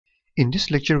In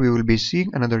this lecture we will be seeing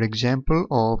another example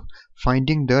of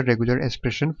finding the regular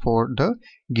expression for the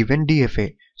given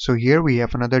DFA. So here we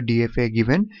have another DFA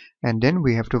given, and then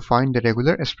we have to find the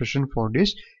regular expression for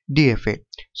this DFA.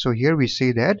 So here we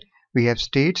say that we have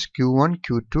states Q1,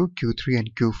 Q2, Q3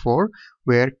 and Q4,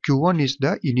 where Q1 is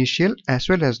the initial as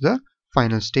well as the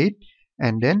final state,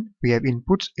 and then we have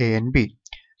inputs A and B.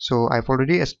 So I've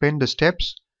already explained the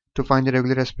steps to find the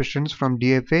regular expressions from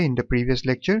DFA in the previous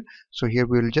lecture. So here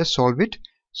we will just solve it.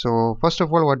 So first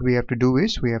of all, what we have to do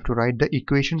is we have to write the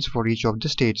equations for each of the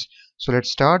states. So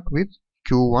let's start with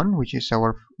Q1, which is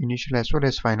our initial as well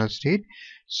as final state.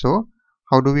 So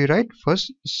how do we write?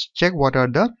 First, check what are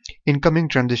the incoming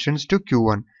transitions to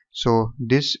Q1. So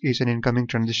this is an incoming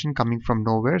transition coming from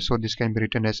nowhere, so this can be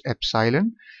written as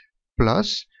epsilon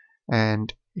plus,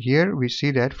 and here we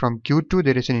see that from Q2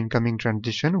 there is an incoming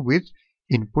transition with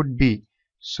input B,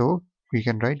 so we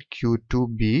can write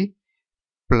Q2B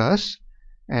plus,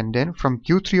 and then from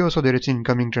Q3 also there is an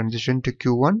incoming transition to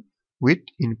Q1 with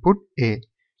input A,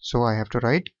 so I have to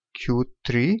write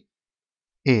Q3A,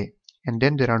 and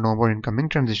then there are no more incoming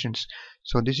transitions.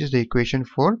 So this is the equation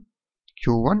for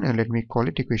Q1, and let me call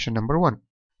it equation number 1.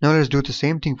 Now let's do the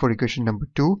same thing for equation number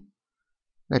 2,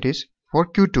 that is for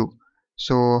Q2.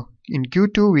 So in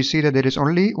Q2 we see that there is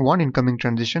only one incoming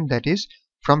transition, that is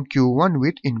from Q1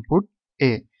 with input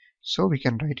A, so we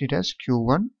can write it as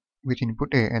Q1 with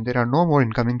input A, and there are no more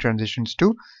incoming transitions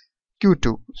to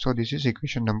Q2. So this is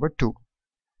equation number 2.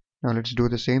 Now let's do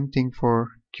the same thing for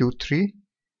Q3.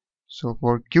 So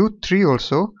for Q3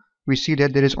 also we see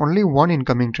that there is only one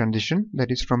incoming transition,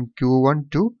 that is from Q1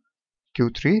 to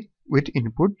Q3 with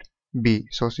input B.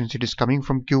 So since it is coming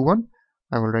from Q1,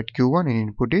 I will write Q1 and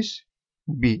input is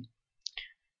B.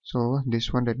 So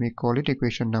this one, let me call it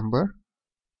equation number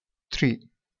 3.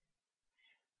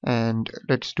 And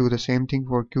let's do the same thing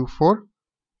for Q4.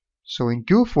 So in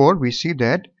Q4 we see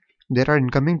that there are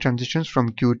incoming transitions from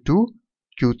Q2,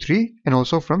 Q3 and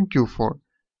also from Q4.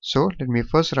 So let me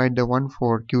first write the one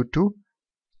for Q2.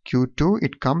 Q2,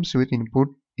 it comes with input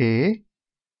A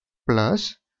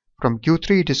plus, from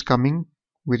Q3 it is coming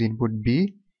with input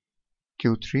B,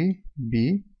 Q3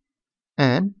 B,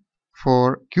 and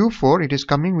for Q4 it is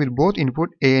coming with both input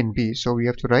A and B, so we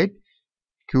have to write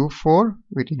Q4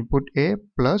 with input A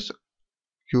plus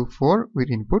Q4 with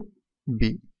input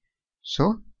B.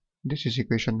 So this is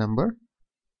equation number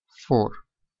 4.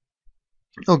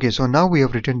 Okay, so now we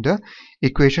have written the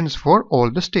equations for all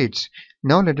the states.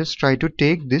 Now let us try to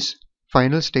take this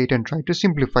final state and try to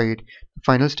simplify it. The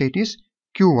final state is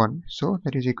Q1, so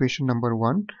that is equation number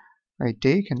 1 I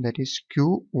take, and that is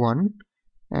Q1.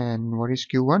 And what is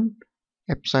Q1?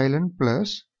 Epsilon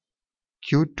plus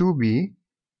Q2B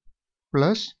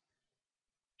plus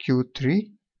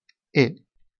Q3A.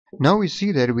 Now we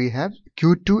see that we have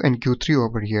Q2 and Q3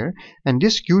 over here, and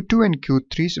this Q2 and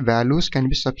Q3's values can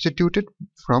be substituted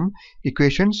from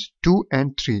equations 2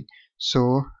 and 3.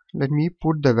 So let me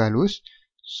put the values.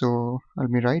 So let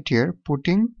me write here,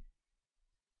 putting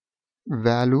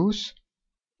values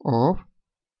of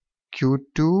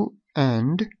Q2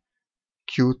 and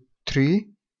Q3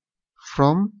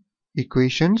 from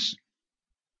equations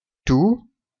 2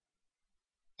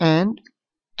 and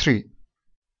 3.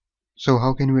 So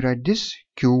how can we write this?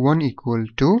 Q1 equal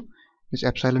to, this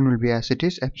epsilon will be as it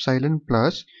is, epsilon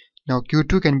plus, now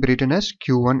Q2 can be written as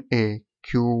Q1A,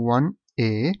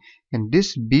 and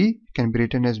this B can be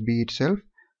written as B itself,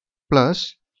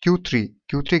 plus Q3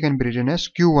 can be written as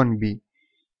Q1B,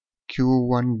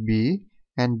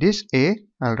 and this A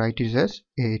I'll write it as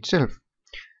A itself.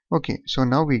 Okay, so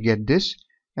now we get this,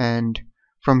 and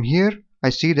from here I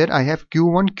see that I have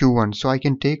Q1, so I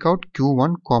can take out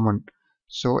Q1 common.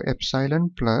 So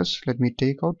epsilon plus, let me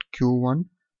take out Q1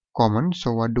 common.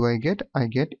 So what do I get? I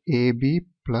get AB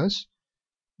plus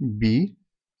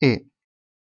BA.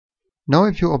 Now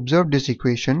if you observe this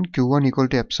equation, Q1 equal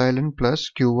to epsilon plus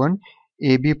Q1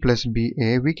 AB plus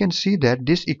BA, we can see that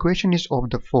this equation is of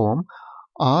the form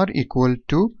R equal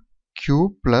to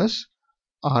Q plus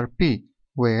RP,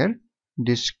 where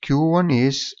this Q1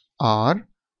 is R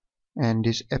and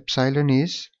this epsilon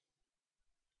is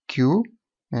Q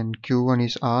and Q1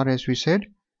 is R as we said,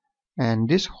 and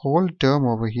this whole term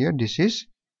over here, this is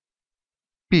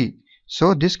P.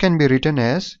 So this can be written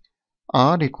as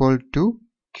R equal to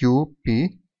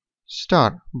QP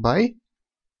star by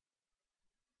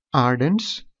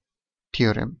Arden's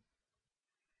theorem.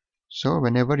 So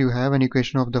whenever you have an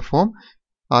equation of the form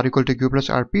R equal to Q plus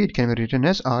RP, it can be written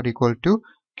as R equal to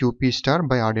QP star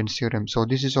by Arden's theorem. So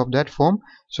this is of that form,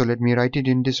 so let me write it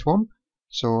in this form.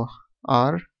 So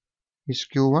R is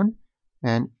Q1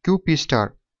 and QP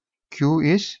star, Q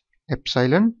is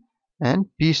epsilon and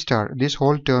P star. This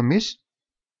whole term is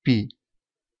P.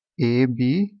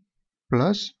 AB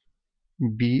plus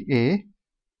BA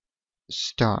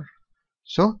star.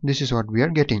 So this is what we are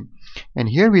getting. And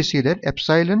here we see that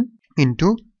epsilon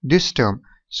into this term.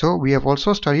 So we have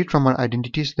also studied from our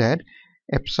identities that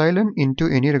epsilon into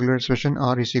any regular expression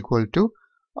R is equal to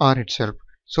R itself.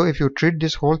 So if you treat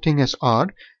this whole thing as R,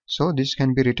 so this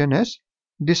can be written as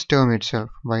this term itself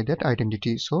by that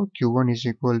identity. So Q1 is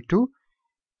equal to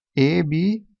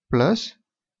AB plus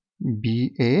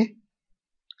BA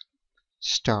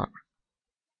star.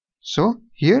 So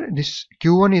here this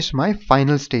Q1 is my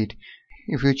final state.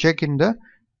 If you check in the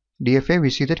DFA, we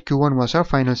see that Q1 was our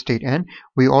final state, and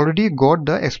we already got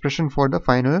the expression for the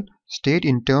final state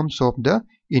in terms of the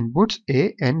inputs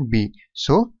A and B.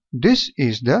 So this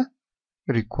is the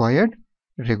required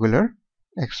regular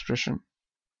expression.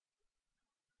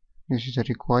 This is the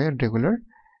required regular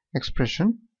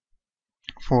expression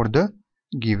for the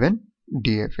given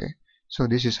DFA. So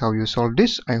this is how you solve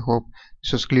this. I hope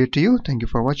this was clear to you. Thank you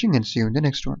for watching and see you in the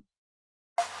next one.